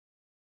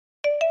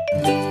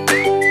Hi,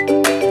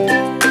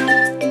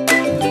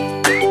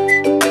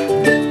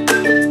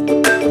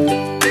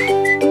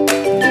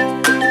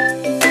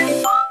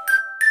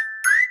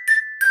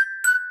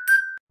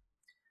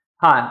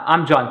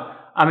 I'm John.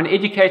 I'm an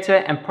educator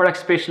and product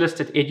specialist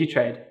at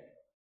EduTrade.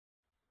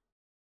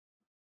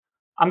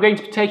 I'm going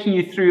to be taking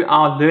you through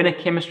our learner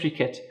chemistry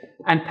kit,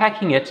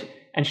 unpacking it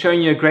and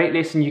showing you a great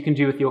lesson you can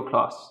do with your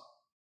class.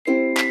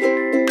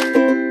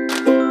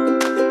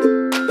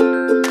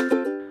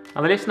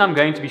 Now, the lesson I'm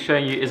going to be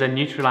showing you is a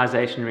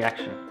neutralization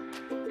reaction.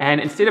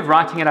 And instead of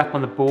writing it up on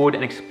the board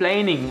and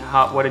explaining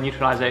what a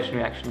neutralization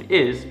reaction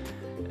is,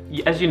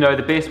 as you know,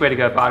 the best way to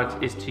go about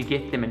it is to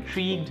get them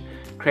intrigued,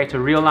 create a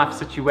real-life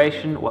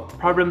situation or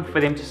problem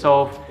for them to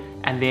solve,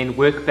 and then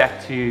work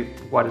back to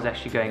what is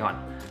actually going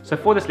on. So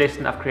for this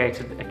lesson, I've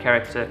created a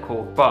character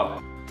called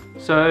Bob.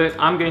 So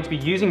I'm going to be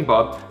using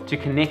Bob to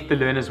connect the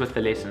learners with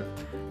the lesson.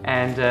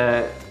 And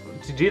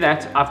to do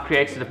that, I've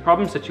created a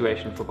problem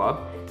situation for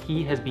Bob.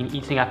 He has been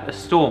eating up a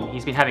storm.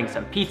 He's been having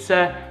some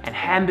pizza and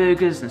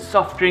hamburgers and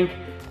soft drink,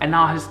 and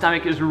now his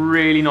stomach is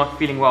really not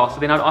feeling well. So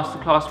then I'd ask the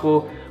class,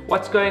 well,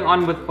 what's going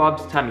on with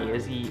Bob's tummy?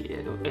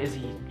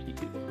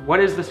 What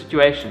is the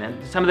situation?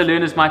 And some of the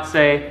learners might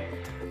say,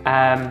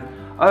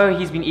 oh,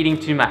 he's been eating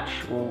too much,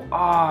 or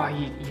oh,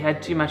 he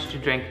had too much to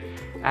drink.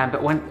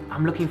 But when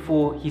I'm looking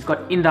for, he's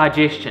got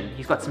indigestion.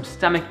 He's got some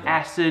stomach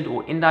acid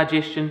or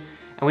indigestion.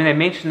 And when they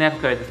mention that,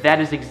 go,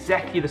 that is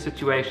exactly the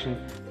situation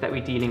that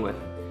we're dealing with.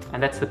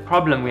 And that's the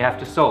problem we have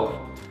to solve.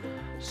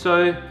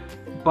 So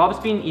Bob's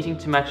been eating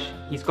too much,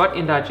 he's got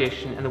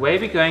indigestion, and the way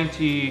we're going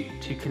to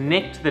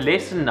connect the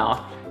lesson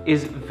now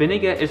is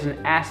vinegar is an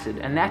acid,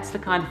 and that's the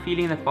kind of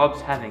feeling that Bob's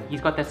having.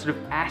 He's got that sort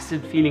of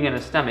acid feeling in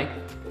his stomach,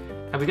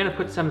 and we're going to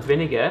put some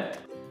vinegar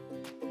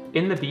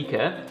in the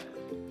beaker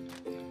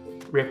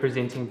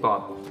representing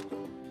Bob.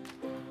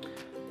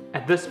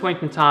 At this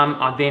point in time,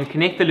 I'll then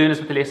connect the learners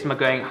with the lesson by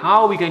going,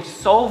 how are we going to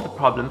solve the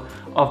problem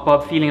of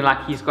Bob feeling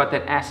like he's got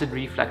that acid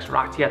reflux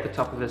right here at the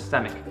top of his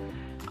stomach?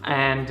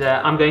 And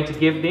I'm going to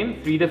give them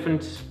 3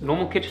 different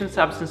normal kitchen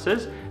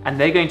substances, and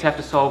they're going to have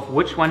to solve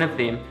which one of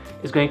them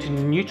is going to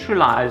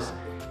neutralize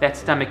that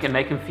stomach and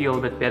make him feel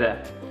a bit better.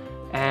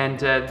 And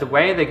the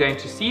way they're going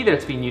to see that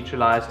it's been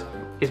neutralized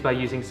is by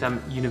using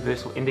some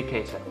universal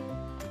indicator.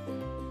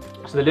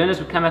 So the learners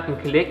would come up and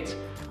collect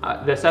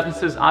the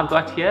substances I've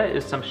got here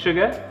is some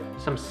sugar,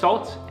 some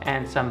salt,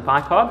 and some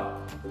bicarb.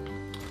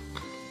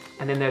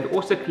 And then they'd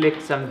also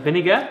collect some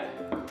vinegar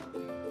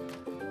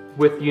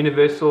with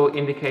universal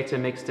indicator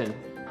mixed in.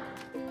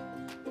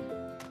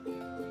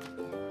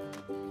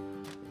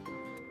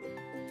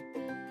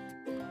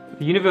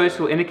 The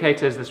universal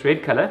indicator is this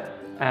red color,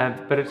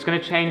 but it's going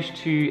to change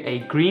to a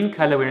green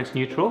color when it's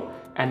neutral,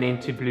 and then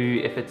to blue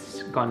if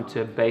it's gone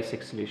to a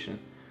basic solution.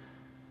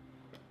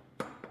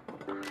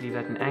 Leave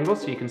that at an angle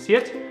so you can see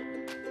it.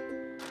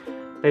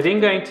 They're then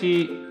going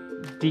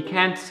to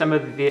decant some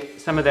of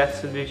that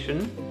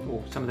solution,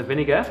 or some of the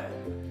vinegar,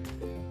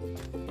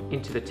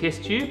 into the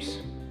test tubes.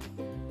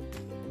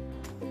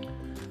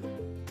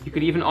 You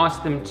could even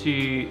ask them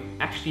to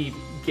actually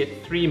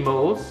get 3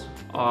 mils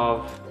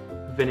of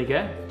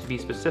vinegar, to be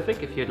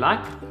specific if you'd like.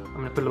 I'm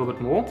going to put a little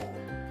bit more.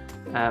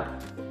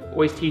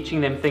 Always teaching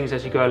them things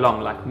as you go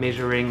along, like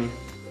measuring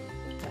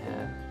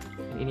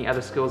and any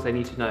other skills they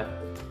need to know.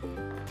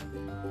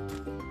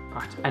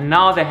 Right. And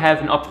now they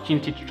have an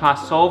opportunity to try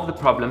solve the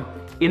problem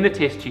in the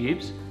test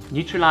tubes,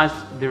 neutralize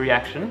the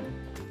reaction,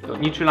 or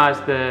neutralize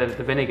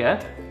the vinegar,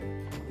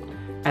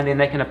 and then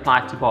they can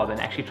apply it to Bob and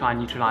actually try and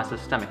neutralize the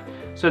stomach.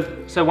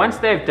 So once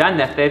they've done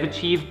that, they've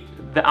achieved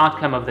the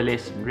outcome of the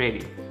lesson,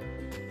 really.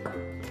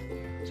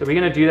 So we're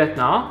going to do that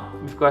now.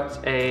 We've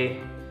got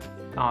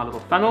our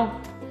little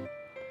funnel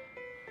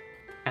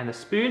and the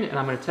spoon, and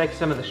I'm going to take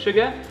some of the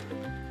sugar.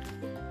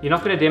 You're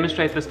not going to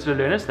demonstrate this to the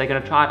learners. They're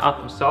going to try it out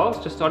themselves,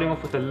 just starting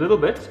off with a little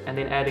bit and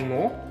then adding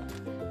more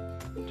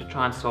to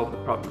try and solve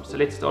the problem. So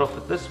let's start off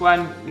with this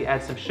one. We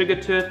add some sugar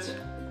to it,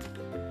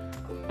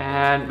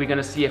 and we're going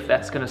to see if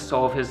that's going to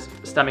solve his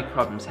stomach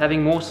problems.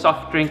 Having more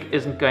soft drink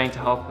isn't going to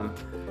help him.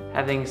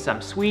 Having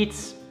some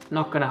sweets,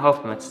 not going to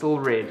help him. It's still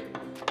red.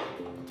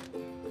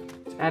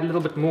 Let's add a little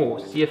bit more.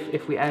 See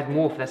if we add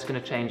more, if that's going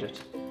to change it.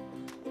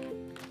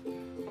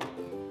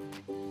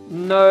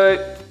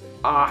 No.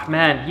 Ah,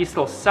 man, he's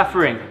still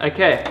suffering.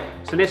 Okay,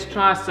 so let's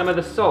try some of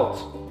the salt.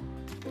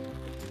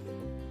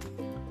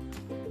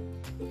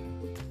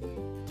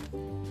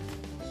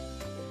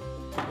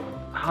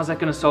 How's that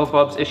going to solve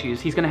Bob's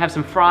issues? He's going to have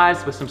some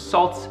fries with some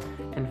salt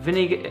and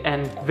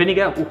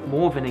vinegar. Ooh,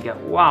 more vinegar.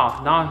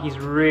 Wow, now he's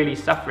really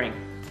suffering.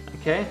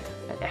 Okay,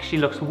 that actually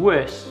looks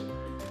worse.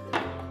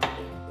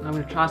 Now I'm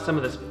going to try some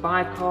of this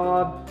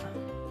bicarb.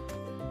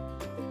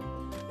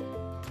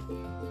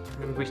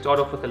 Remember, we start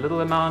off with a little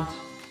amount.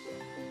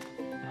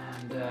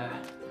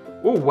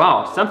 Oh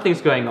wow, something's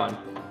going on.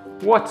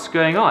 What's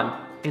going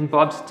on in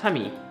Bob's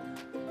tummy?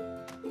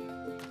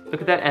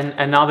 Look at that,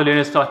 and now the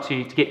learners start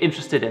to get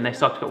interested, and they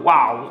start to go,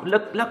 wow,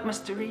 look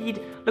Mr. Reed,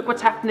 look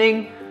what's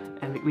happening.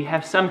 And we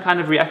have some kind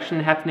of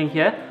reaction happening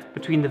here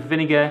between the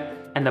vinegar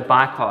and the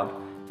bicarb.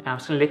 And I'm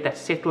just going to let that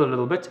settle a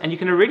little bit, and you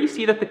can already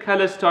see that the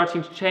color is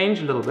starting to change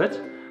a little bit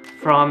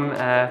from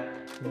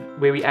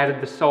where we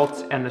added the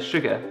salt and the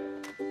sugar.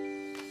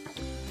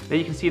 There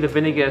you can see the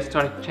vinegar is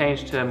starting to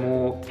change to a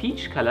more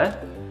peach color.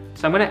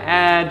 So I'm going to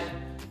add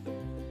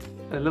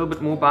a little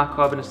bit more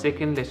bicarb in a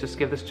second. Let's just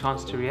give this a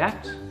chance to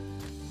react.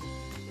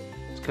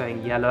 It's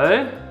going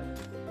yellow.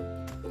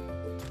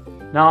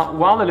 Now,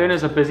 while the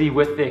learners are busy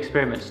with their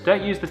experiments,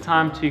 don't use the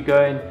time to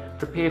go and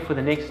prepare for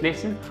the next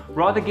lesson.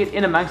 Rather get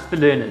in amongst the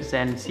learners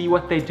and see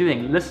what they're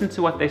doing, listen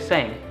to what they're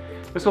saying.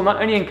 This will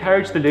not only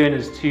encourage the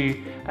learners to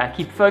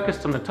keep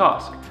focused on the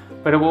task,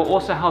 but it will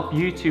also help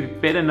you to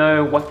better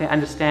know what they're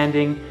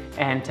understanding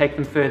and take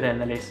them further in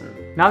the lesson.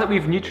 Now that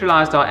we've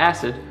neutralized our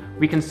acid,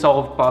 we can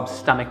solve Bob's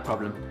stomach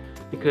problem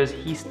because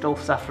he's still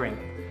suffering.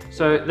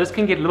 So this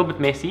can get a little bit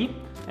messy,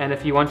 and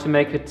if you want to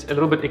make it a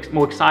little bit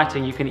more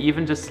exciting, you can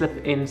even just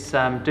slip in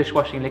some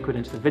dishwashing liquid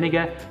into the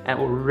vinegar and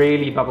it will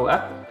really bubble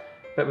up.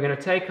 But we're going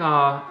to take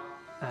our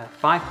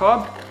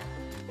bicarb,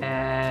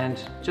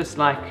 and just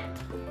like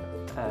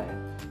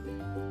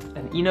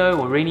an Eno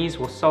or Rennie's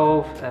will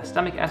solve a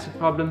stomach acid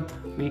problem,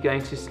 we're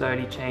going to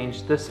slowly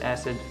change this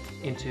acid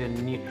into a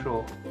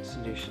neutral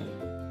solution.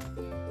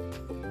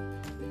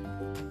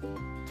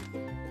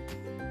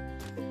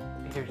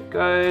 Here it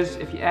goes.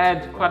 If you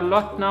add quite a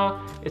lot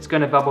now, it's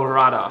going to bubble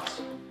right out.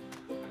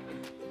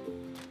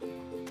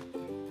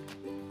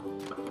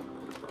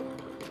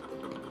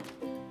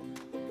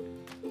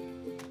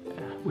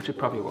 Which it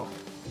probably will.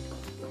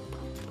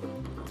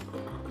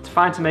 It's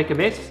fine to make a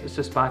mess, it's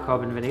just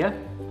bicarb and vinegar.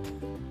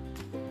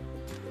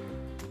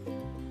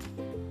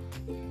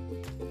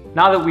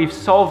 Now that we've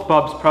solved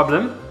Bob's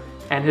problem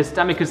and his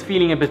stomach is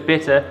feeling a bit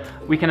better,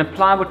 we can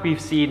apply what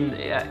we've seen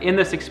in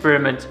this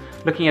experiment,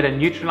 looking at a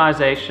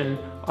neutralization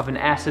of an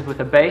acid with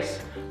a base.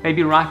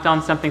 Maybe write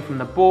down something from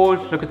the board,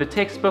 look at the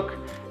textbook,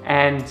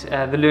 and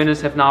the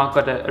learners have now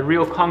got a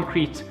real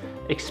concrete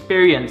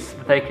experience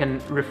that they can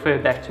refer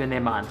back to in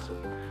their minds.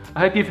 I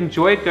hope you've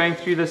enjoyed going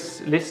through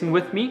this lesson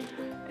with me,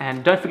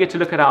 and don't forget to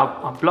look at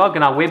our blog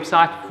and our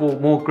website for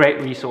more great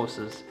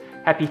resources.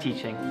 Happy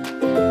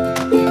teaching!